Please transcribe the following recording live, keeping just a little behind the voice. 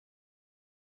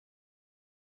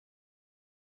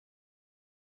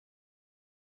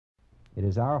It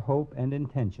is our hope and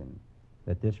intention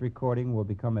that this recording will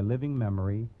become a living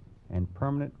memory and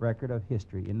permanent record of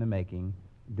history in the making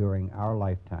during our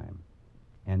lifetime,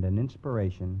 and an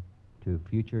inspiration to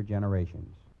future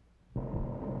generations.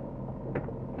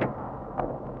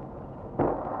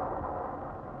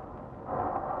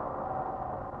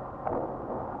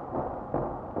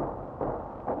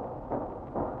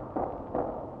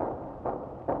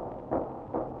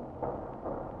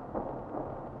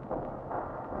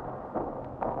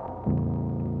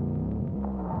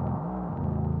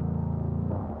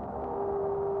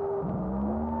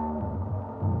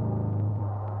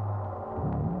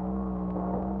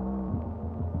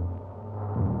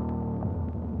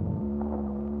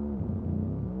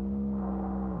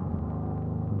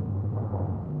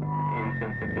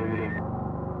 Insensitivity.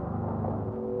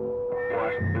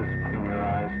 Watch this in your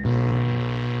eyes.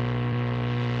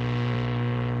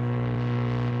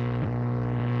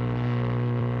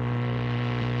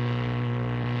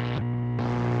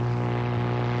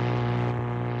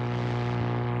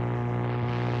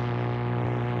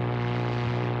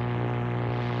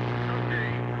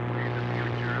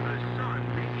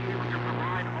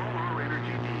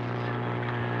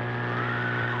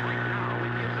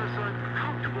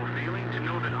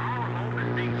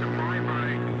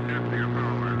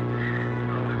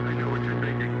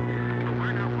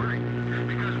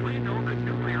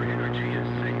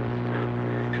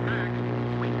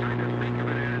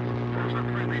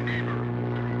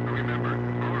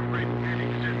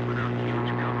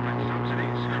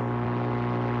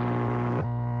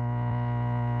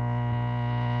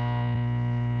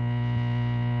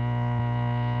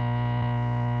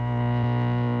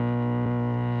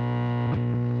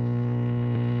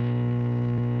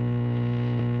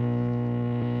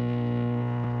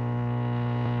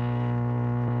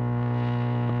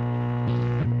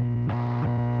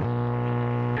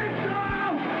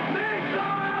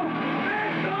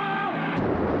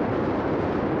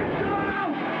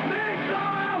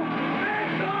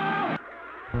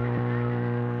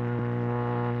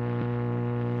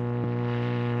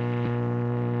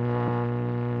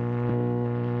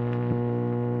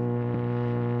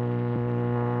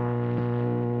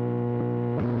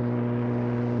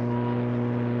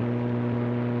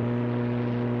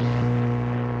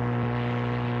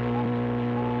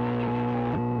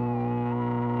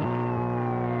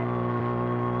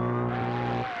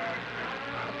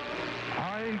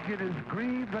 Get as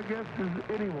grieved, I guess, as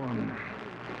anyone.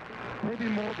 Maybe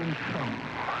more than some.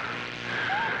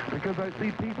 Because I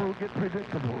see people get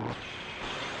predictable.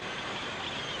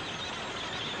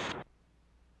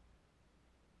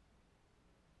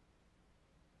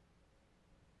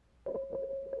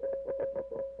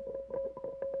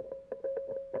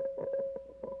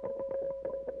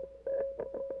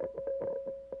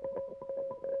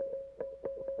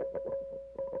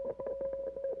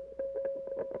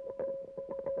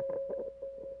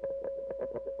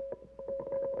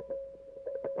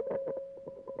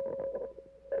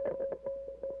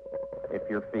 If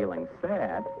you're feeling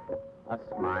sad, a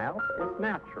smile is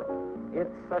natural. It's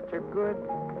such a good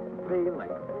feeling,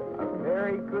 a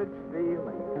very good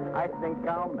feeling. I think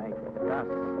I'll make it a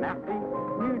snappy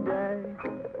new day.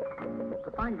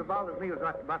 The thing that bothers me is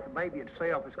about the baby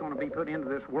itself that's going to be put into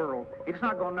this world. It's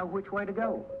not going to know which way to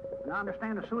go. And I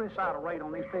understand the suicidal rate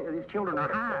on these children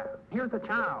are high. Here's the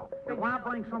child. And why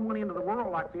bring someone into the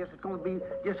world like this that's going to be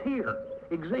just here,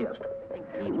 exist? I think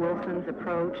Pete Wilson's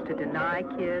approach to deny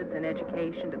kids an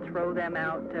education, to throw them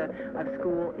out of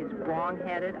school, is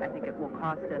wrong-headed. I think it will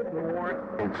cost us more.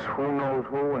 It's who knows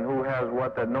who and who has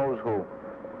what that knows who.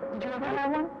 Did you ever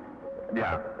have one?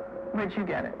 Yeah. Where'd you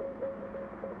get it?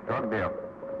 Drug deal.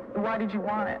 Why did you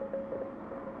want it?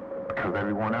 Because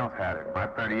everyone else had it. My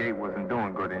 38 wasn't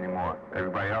doing good anymore.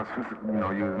 Everybody else was,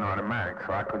 using automatic,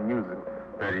 so I couldn't use it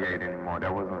 38 anymore.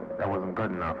 That wasn't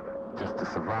good enough. Just to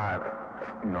survive,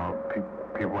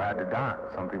 people had to die.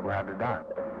 Some people had to die.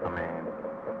 I mean,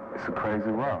 it's a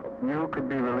crazy world. You could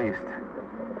be released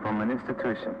from an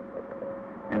institution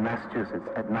in Massachusetts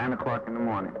at 9 o'clock in the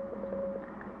morning,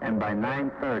 and by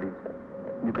 9:30,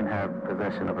 you can have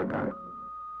possession of a gun.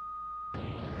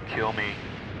 Kill me.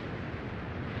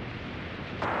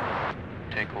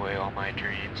 Take away all my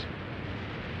dreams.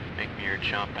 Make me your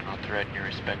chump and I'll threaten your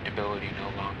respectability no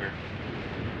longer.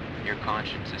 Your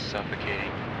conscience is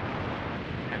suffocating.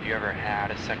 Have you ever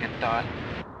had a second thought?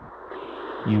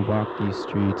 You walk these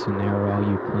streets and they are all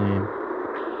you claim.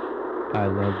 I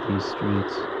love these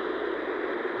streets.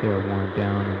 They are worn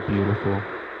down and beautiful,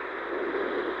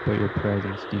 but your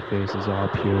presence defaces all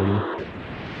purity.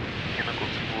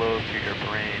 Chemicals flow through your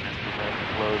brain as the blood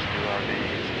flows through our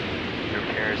veins. Your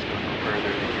your cares go no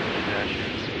further than your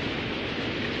possessions.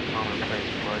 It's a commonplace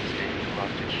blood-stained,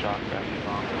 corrupted shock value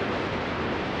vomited.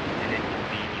 An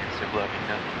inconvenience of loving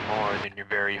nothing more than your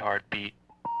very heartbeat.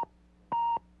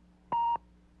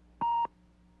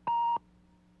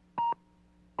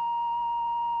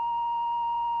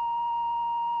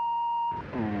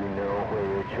 You know where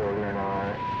your children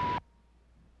are.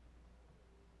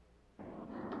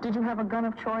 Did you have a gun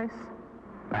of choice?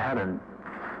 I had a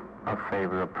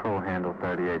favorite, a Pro Handle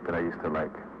 38 that I used to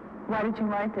like. Why did you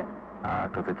like it?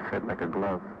 Because it fit like a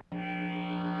glove.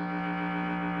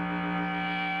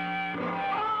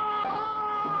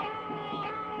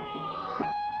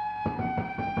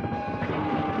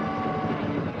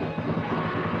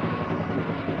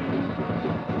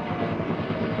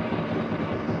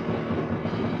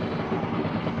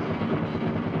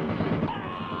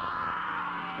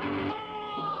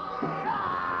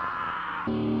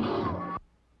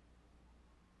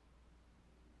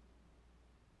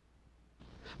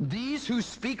 These who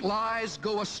speak lies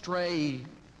go astray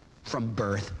from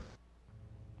birth.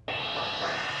 Your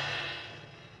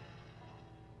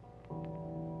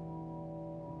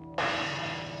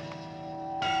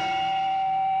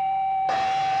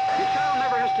child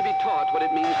never has to be taught what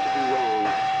it means to do wrong.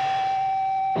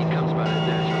 He comes by it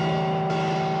naturally.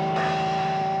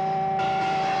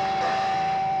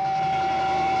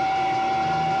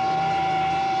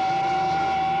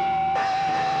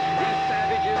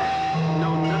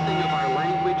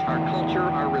 Our culture,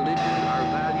 our religion, our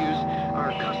values,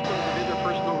 our customs of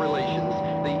interpersonal relations.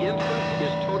 The infant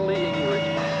is totally ignorant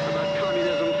about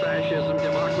communism, fascism,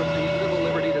 democracy, civil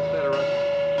liberties, etc.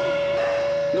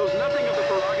 Knows nothing of the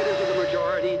prerogatives of the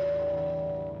majority.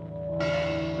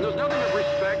 Knows nothing of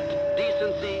respect,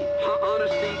 decency,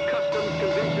 honesty, customs,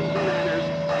 conventions, and manners.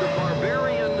 The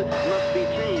barbarian must be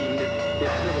tamed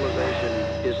if civilization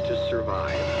is to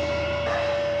survive.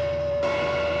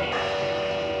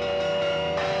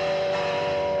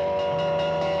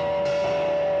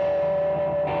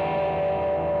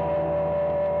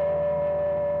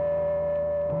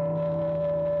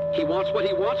 He wants what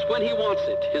he wants when he wants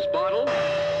it. His bottle,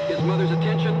 his mother's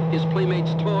attention, his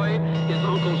playmate's toy, his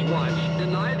uncle's watch.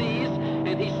 Deny these,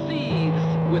 and he seethes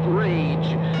with rage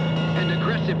and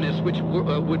aggressiveness, which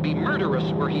would be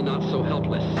murderous were he not so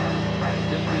helpless.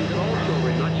 This means that all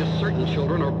children, not just certain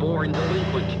children, are born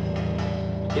delinquent.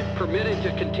 If permitted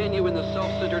to continue in the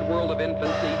self-centered world of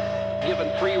infancy, given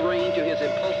free rein to his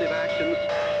impulsive actions,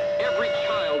 every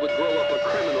child would grow up a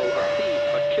criminal, a thief,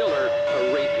 a killer,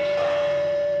 a rapist.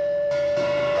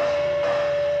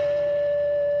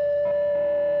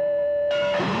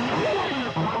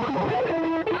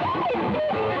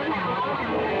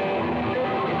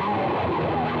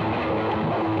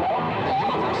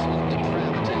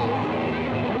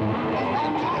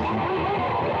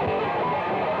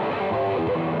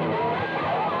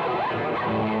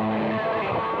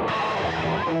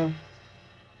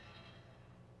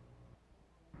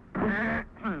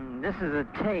 This is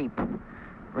a tape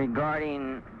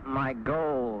regarding my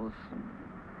goals.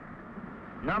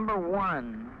 Number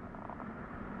one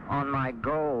on my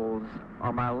goals,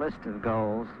 or my list of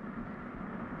goals,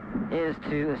 is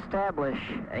to establish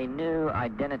a new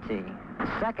identity.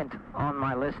 Second on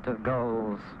my list of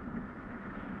goals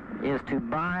is to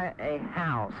buy a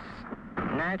house.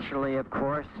 Naturally, of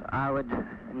course, I would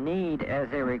need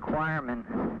as a requirement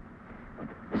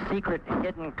secret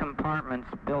hidden compartments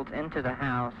built into the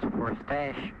house for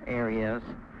stash areas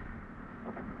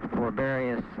for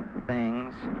various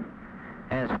things,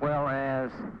 as well as,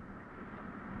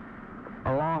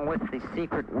 along with the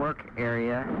secret work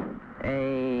area,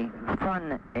 a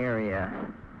fun area,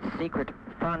 secret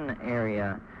fun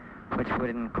area, which would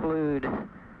include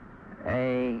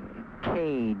a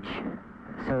cage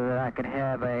so that I could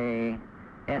have a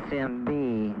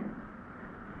SMB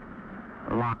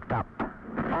locked up.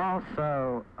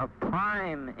 Also, of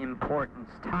prime importance,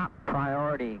 top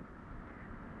priority,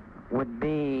 would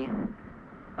be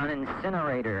an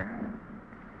incinerator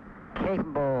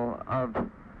capable of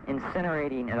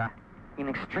incinerating at an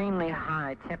extremely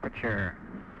high temperature.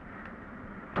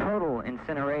 Total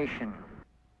incineration.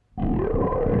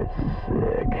 You're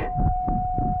sick.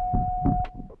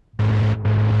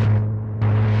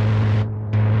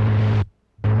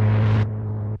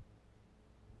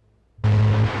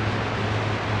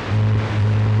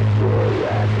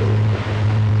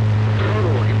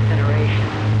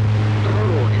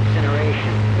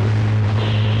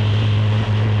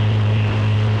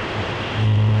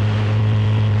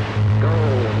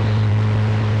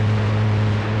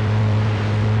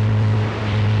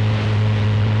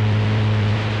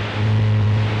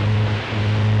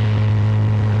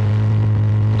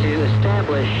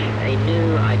 establish a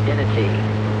new identity.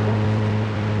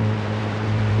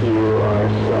 You are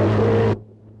suffering.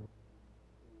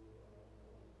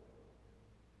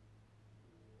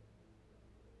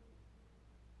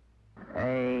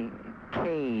 A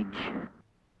cage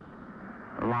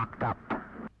locked up.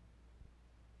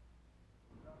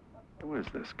 Who is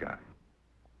this guy?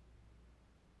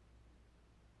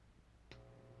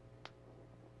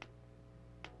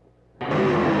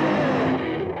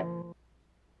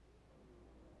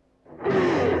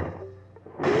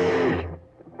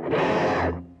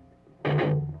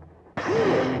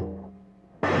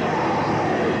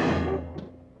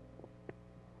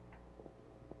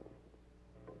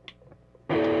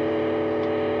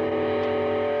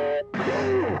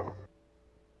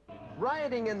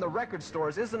 Rioting in the record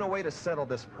stores isn't a way to settle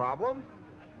this problem.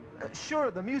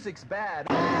 Sure, the music's bad.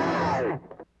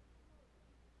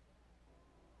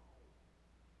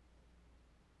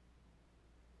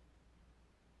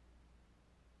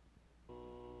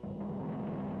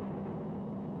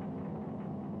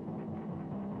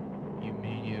 You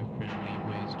media-friendly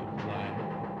waste of life.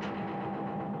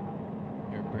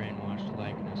 Your brainwashed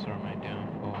likeness are my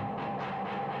downfall.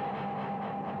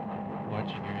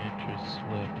 Watching your interests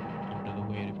slip under the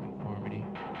weight of conformity.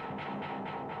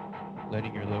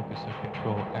 Letting your locus of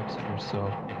control exit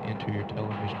yourself and enter your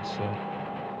television set.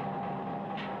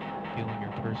 Feeling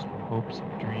your personal hopes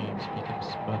and dreams become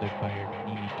smothered by your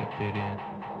need to fit in.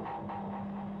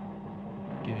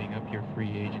 Giving up your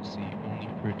free agency only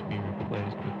for it to be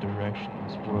replaced with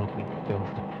directionless worldly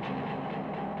filth.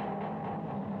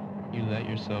 You let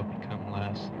yourself become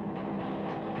less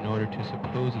in order to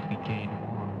supposedly gain more.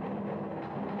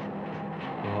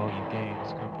 Well, all you gain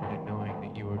is comfort in knowing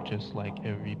that you are just like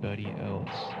everybody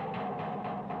else.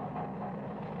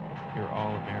 You're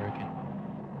all American.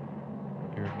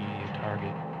 You're a media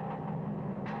target.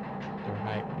 Their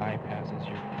hype bypasses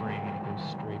your brain and goes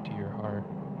straight to your heart.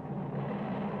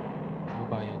 You'll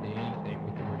buy into anything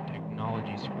with the word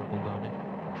technology scribbled on it.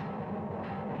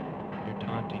 You're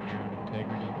taunting your own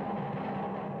integrity.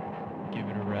 Give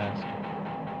it a rest.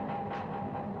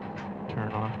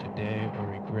 Turn off today or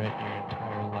regret your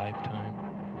entire lifetime.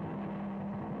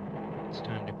 It's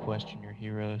time to question your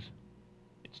heroes.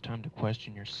 It's time to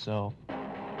question yourself.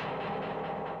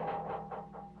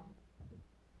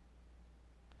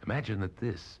 Imagine that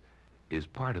this is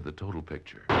part of the total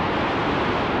picture.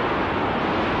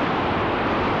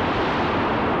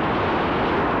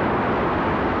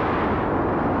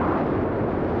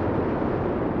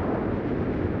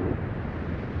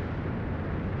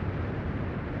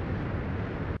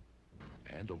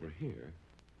 And over here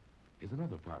is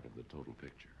another part of the total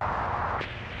picture.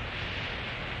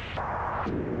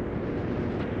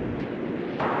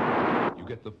 You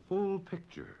get the full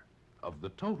picture of the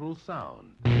total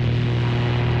sound.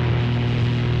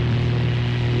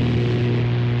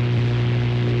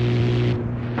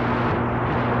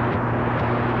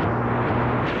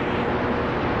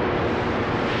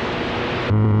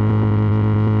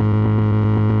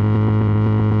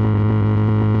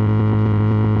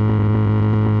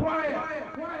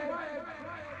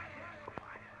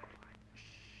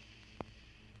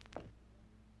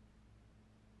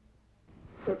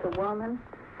 It's a woman.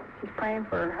 She's praying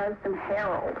for her husband,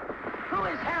 Harold. Who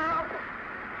is Harold?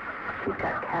 He's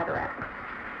got cataracts.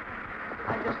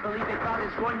 I just believe that God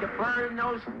is going to burn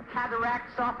those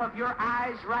cataracts off of your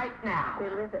eyes right now. They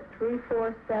live at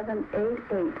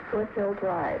 34788 Foothill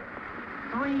Drive.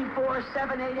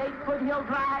 34788 Foothill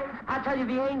Drive. I tell you,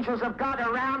 the angels of God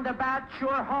are round about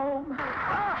your home.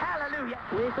 Oh, hallelujah.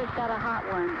 Lisa's got a hot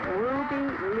one. Ruby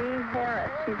Lee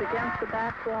Harris. She's against the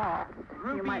back wall.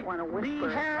 Ruby you might want to whisper.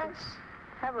 Lee Harris?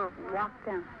 Have her walk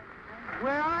down.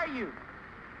 Where are you?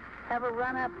 Have her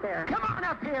run up there. Come on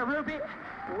up here, Ruby.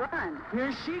 Run.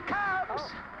 Here she comes.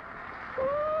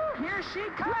 Oh. Here she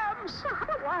comes.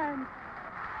 Run.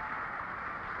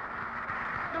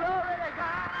 Glory to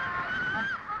God.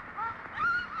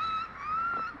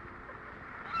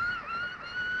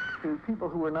 To people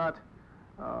who were not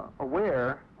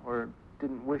aware or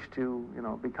didn't wish to,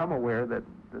 become aware that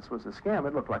this was a scam,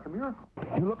 it looked like a miracle.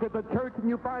 You look at the church and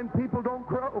you find people don't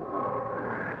grow.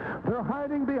 They're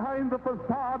hiding behind the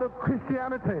facade of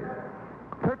Christianity.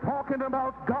 They're talking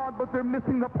about God, but they're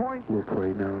missing the point. We'll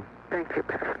pray now. Thank you,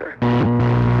 Pastor.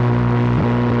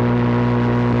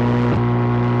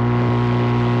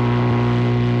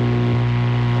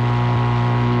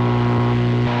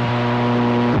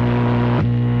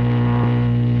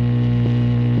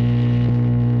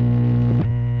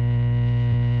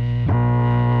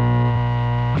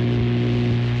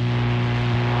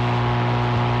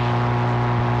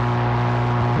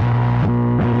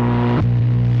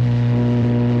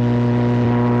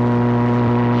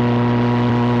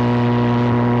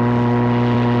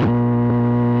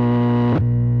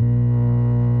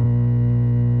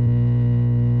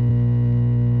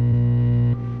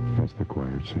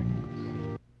 bird sings.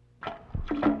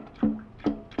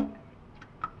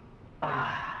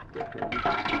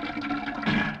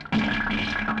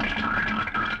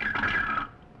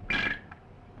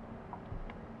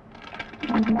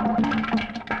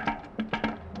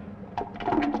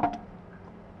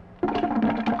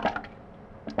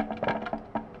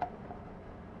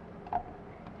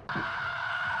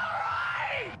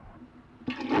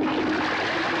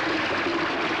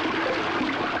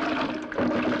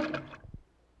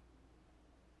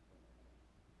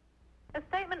 A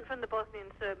statement from the Bosnian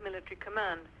Serb military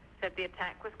command said the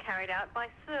attack was carried out by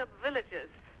Serb villagers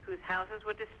whose houses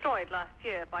were destroyed last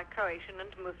year by Croatian and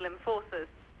Muslim forces.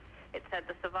 It said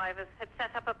the survivors had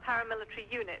set up a paramilitary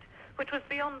unit which was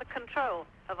beyond the control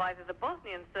of either the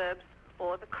Bosnian Serbs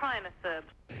or the Krajina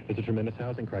Serbs. There's a tremendous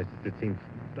housing crisis. It seems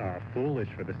foolish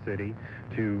for the city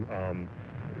to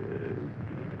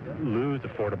lose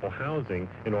affordable housing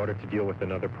in order to deal with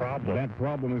another problem. That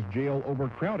problem is jail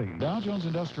overcrowding. Dow Jones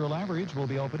Industrial Average will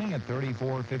be opening at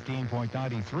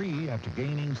 3415.93 after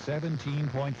gaining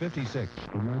 17.56.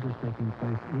 The murder's taking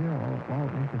place. We are all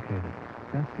implicated.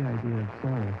 That's the idea of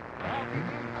soul.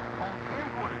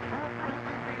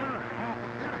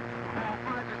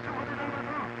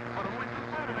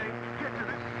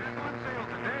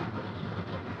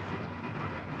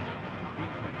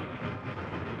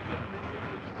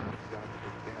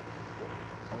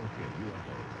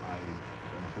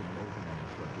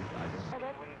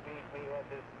 We have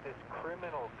this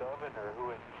criminal governor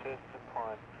who insists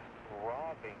upon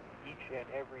robbing each and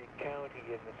every county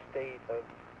in the state of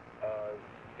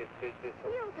You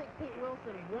don't think Pete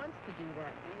Wilson wants to do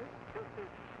that, do you?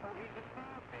 He's a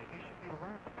madman. He should be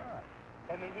locked up.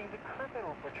 I mean, he's a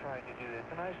criminal for trying to do this,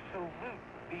 and I salute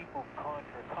people of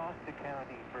Contra Costa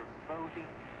County for voting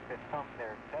to thumb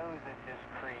their nose at this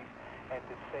creep and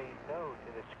to say no to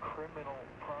this criminal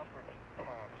property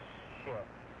tax shit.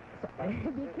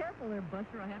 Be careful there,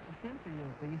 Buster. I have to censor you.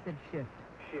 So you said shift.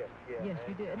 Shift, yeah. Yes,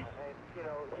 you did. And, you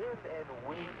know, him and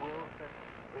Wade Wilson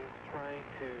is trying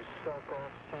to suck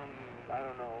off some, I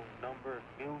don't know, number of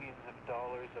millions of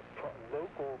dollars of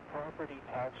local property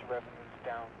tax revenues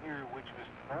down here, which was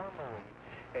normally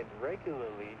and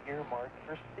regularly earmarked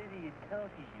for city and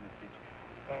county usage.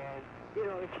 And, you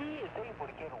know, if he is able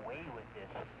to get away with this,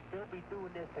 he'll be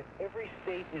doing this in every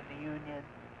state in the Union,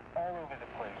 all over the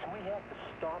place. We have to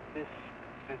stop this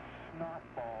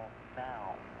snotball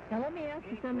now. Now let me ask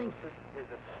you something. This is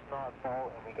a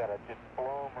snotball, and we got to just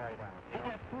blow him right out. You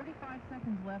have 45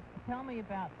 seconds left. Tell me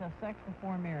about sex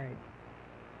before marriage.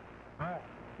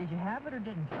 Did you have it or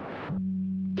didn't you?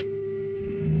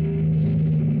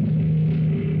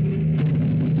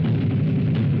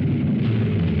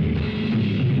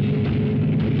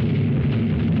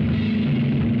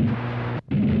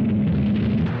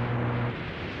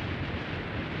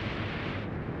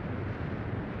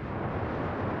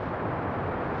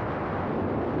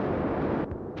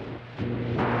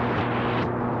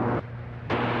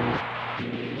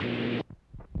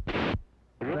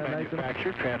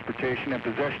 Manufacture, transportation, and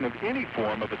possession of any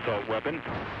form of assault weapon.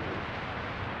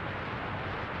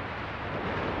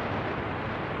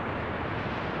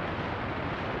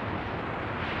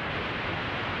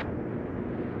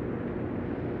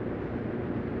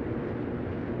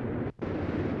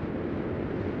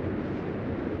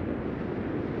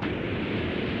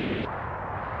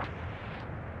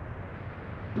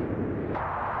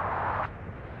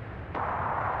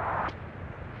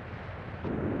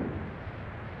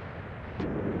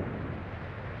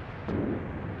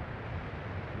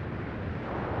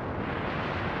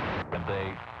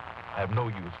 They have no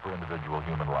use for individual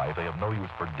human life. They have no use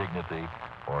for dignity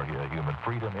or human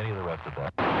freedom, any of the rest of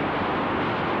that.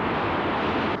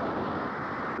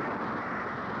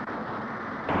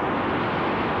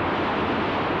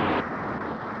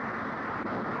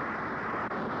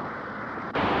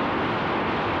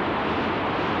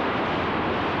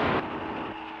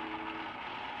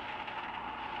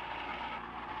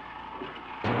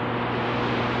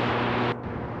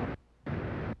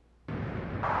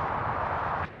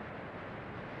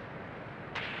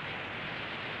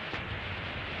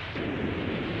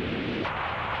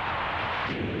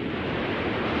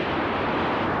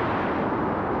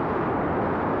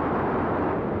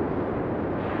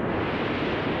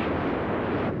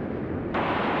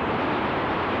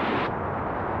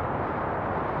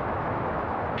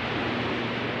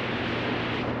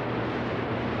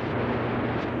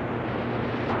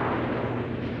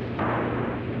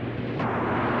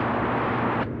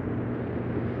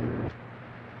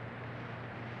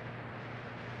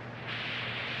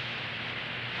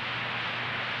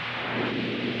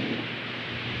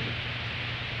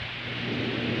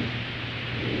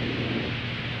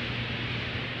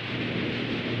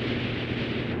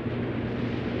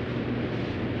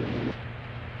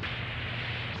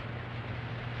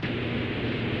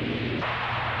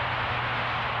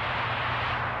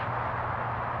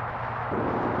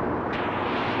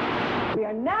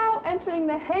 are now entering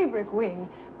the Haybrick wing,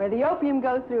 where the opium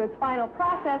goes through its final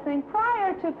processing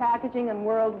prior to packaging and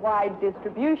worldwide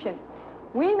distribution.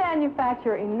 We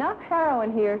manufacture enough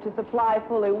heroin here to supply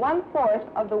fully 1/4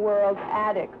 of the world's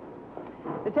addicts.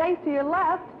 The tanks to your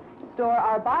left store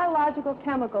our biological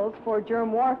chemicals for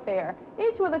germ warfare,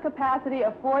 each with a capacity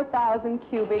of 4,000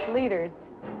 cubic liters.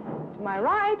 To my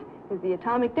right is the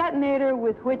atomic detonator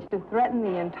with which to threaten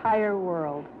the entire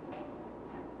world.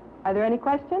 Are there any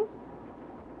questions?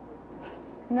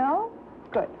 No?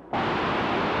 Good.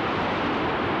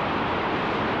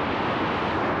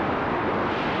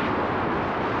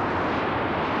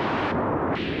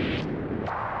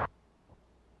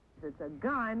 It's a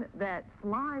gun that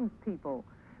slimes people.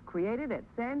 Created at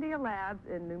Sandia Labs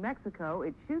in New Mexico,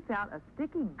 it shoots out a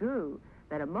sticky goo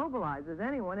that immobilizes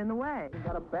anyone in the way. You've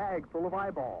got a bag full of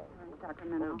eyeballs.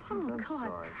 Sacramento. Oh, God.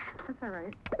 sorry. That's all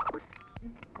right.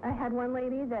 I had one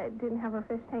lady that didn't have her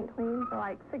fish tank cleaned for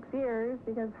like 6 years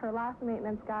because her last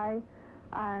maintenance guy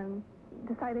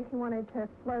decided he wanted to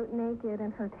float naked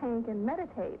in her tank and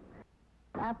meditate.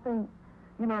 I think,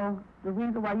 you know, the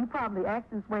reason why you probably act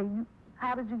this way,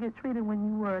 how did you get treated when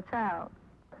you were a child?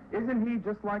 Isn't he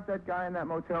just like that guy in that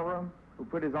motel room who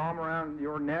put his arm around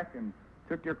your neck and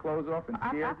took your clothes off and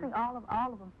scared you? I think all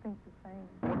of them think the same.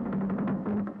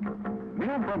 New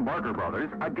from Barker Brothers,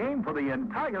 a game for the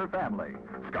entire family.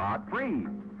 Scot-free.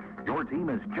 Your team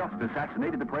has just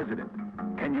assassinated the president.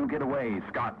 Can you get away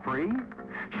scot-free?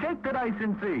 Shake the dice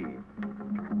and see.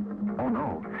 Oh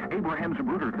no, Abraham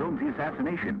Zapruder films the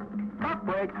assassination. Clock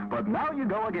breaks, but now you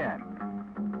go again.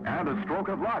 And a stroke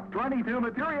of luck, 22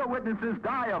 material witnesses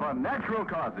die of unnatural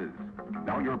causes.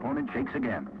 Now your opponent shakes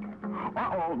again.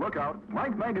 Uh-oh, look out.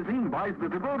 Life magazine buys the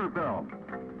Zapruder film.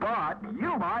 But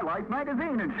you buy Life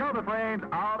magazine and show the frames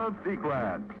out of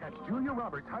sequence. That's Julia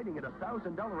Roberts hiding in a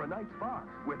 $1,000 a night spot.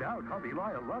 Without hubby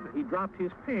Lyle Lovett. He dropped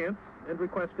his pants and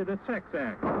requested a sex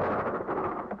act.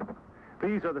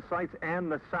 These are the sights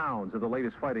and the sounds of the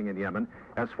latest fighting in Yemen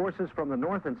as forces from the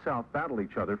north and south battle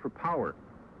each other for power.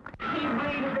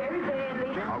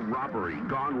 A robbery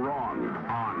gone wrong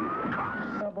on cops.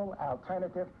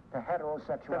 Alternative to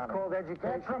heterosexuality. That's called education.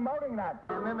 They're promoting that.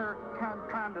 And then they're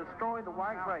trying to destroy the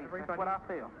white race. That's what I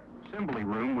feel. Assembly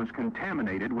room was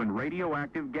contaminated when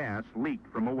radioactive gas leaked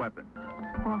from a weapon.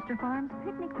 Foster Farms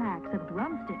picnic packs of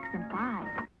drumsticks and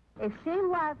pies. If she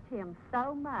loved him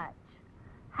so much,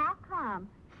 how come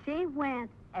she went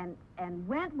and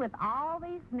went with all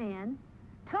these men,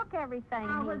 took everything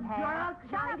he had,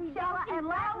 shut up, Sheila, and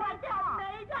let me talk.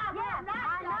 Yes,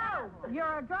 I know.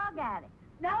 You're a drug addict.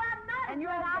 No, I'm not. And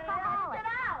you're an alcoholic.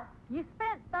 You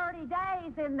spent 30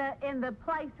 days in the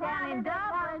place down in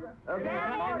Dublin. Okay,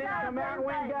 and then come out and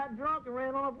went and got drunk and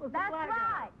ran off with the That's black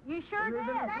right. guy. You sure did.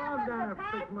 That was the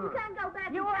past. You can't go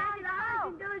back You and were change on it.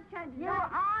 All you can do is change it. You were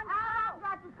on All I've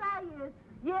got to say is,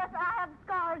 yes, I have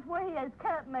scars where he has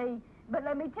cut me, but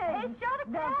let me tell you. he should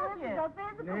have killed you. The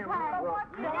physical Yeah, pain well,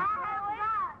 that I have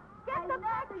got. Get the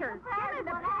pictures. Give me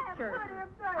the pictures.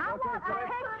 I want a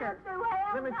picture.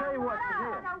 Let me tell you what she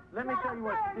did. Let me tell you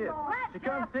what she did. She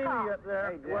come see me up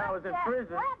there when I was in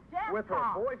prison with her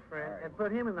boyfriend and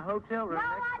put him in the hotel room No,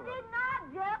 next I to her. did not,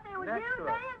 Jeff. It was Next you, to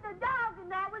me, her. and the dog,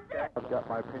 and that was it. I've got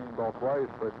my opinion both ways,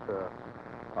 but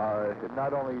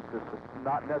not only does it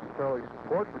not necessarily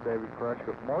support the David Koresh,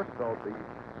 but more so the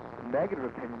negative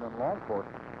opinion on law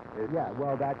enforcement. Yeah,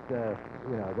 well, that's,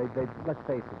 you know, they let's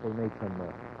face it, they made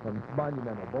some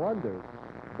monumental blunders.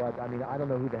 But, I mean, I don't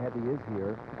know who the heavy is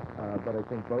here, but I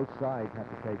think both sides have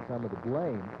to take some of the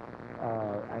blame.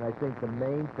 And I think the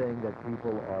main thing that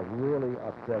people are really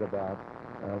upset about,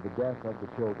 the death of the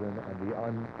children and the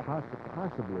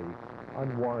possibly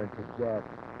unwarranted death,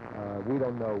 we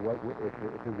don't know what if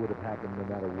it would have happened no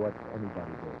matter what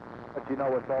anybody did. But you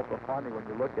know what's also funny when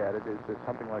you look at it is that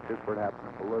something like this were to happen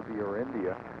in Bolivia or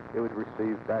India, it would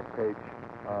receive a back-page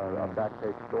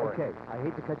story. Okay, I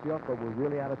hate to cut you off, but we're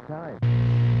really out of time.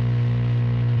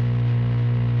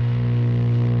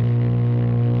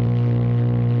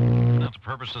 Now, the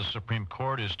purpose of the Supreme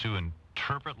Court is to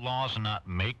interpret laws and not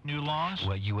make new laws?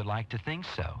 Well, you would like to think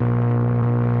so.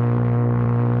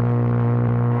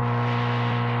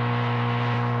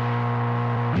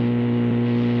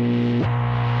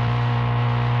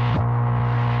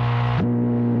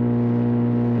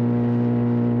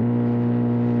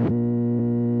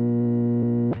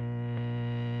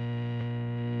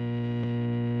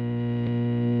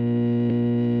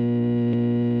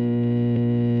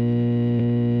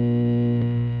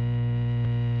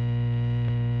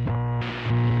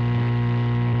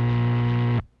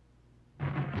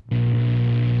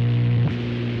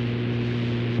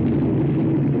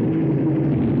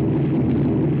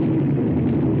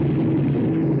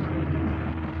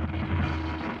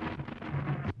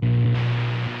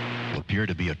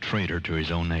 to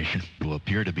his own nation, will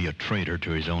appear to be a traitor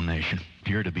to his own nation,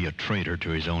 appear to be a traitor to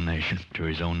his own nation, to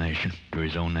his own nation, to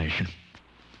his own nation.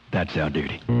 That's our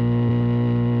duty.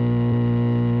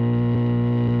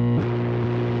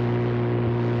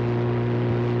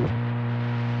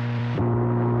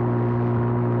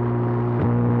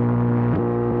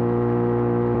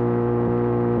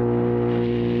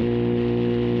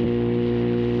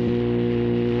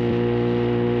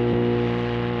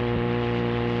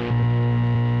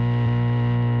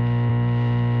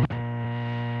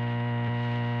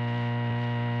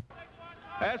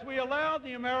 As we allow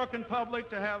the American public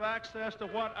to have access to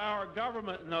what our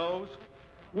government knows,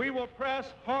 we will press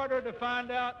harder to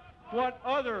find out what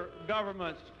other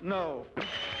governments know.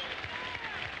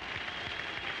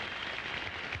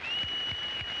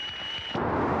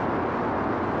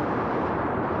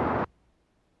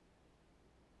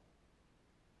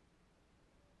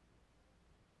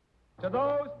 To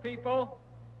those people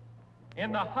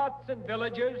in the huts and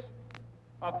villages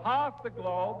of half the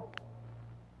globe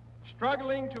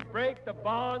struggling to break the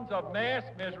bonds of mass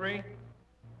misery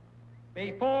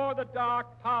before the dark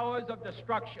powers of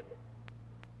destruction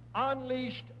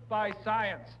unleashed by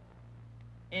science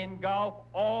engulf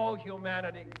all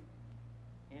humanity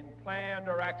in planned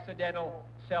or accidental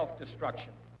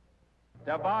self-destruction.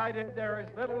 Divided, there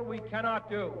is little we cannot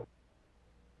do.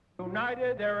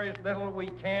 United, there is little we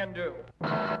can do.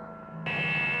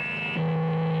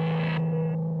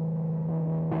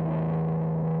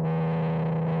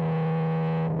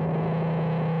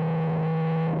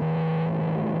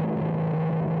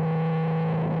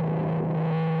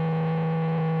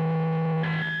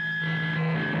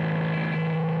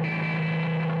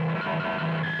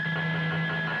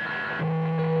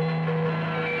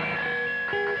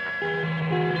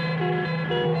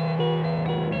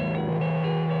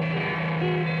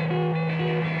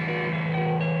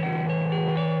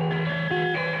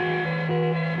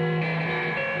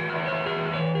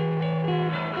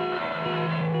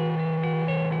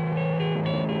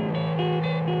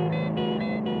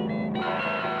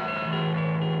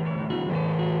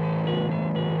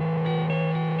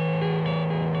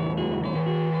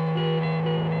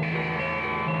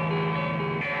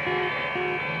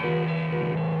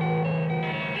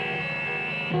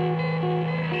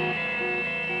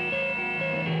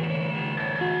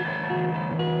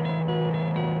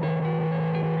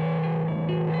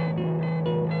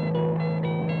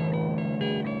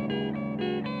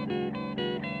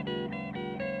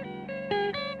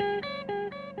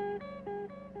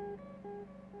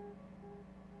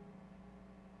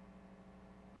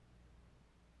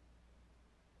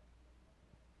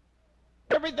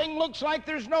 Everything looks like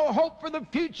there's no hope for the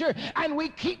future, and we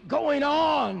keep going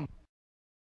on.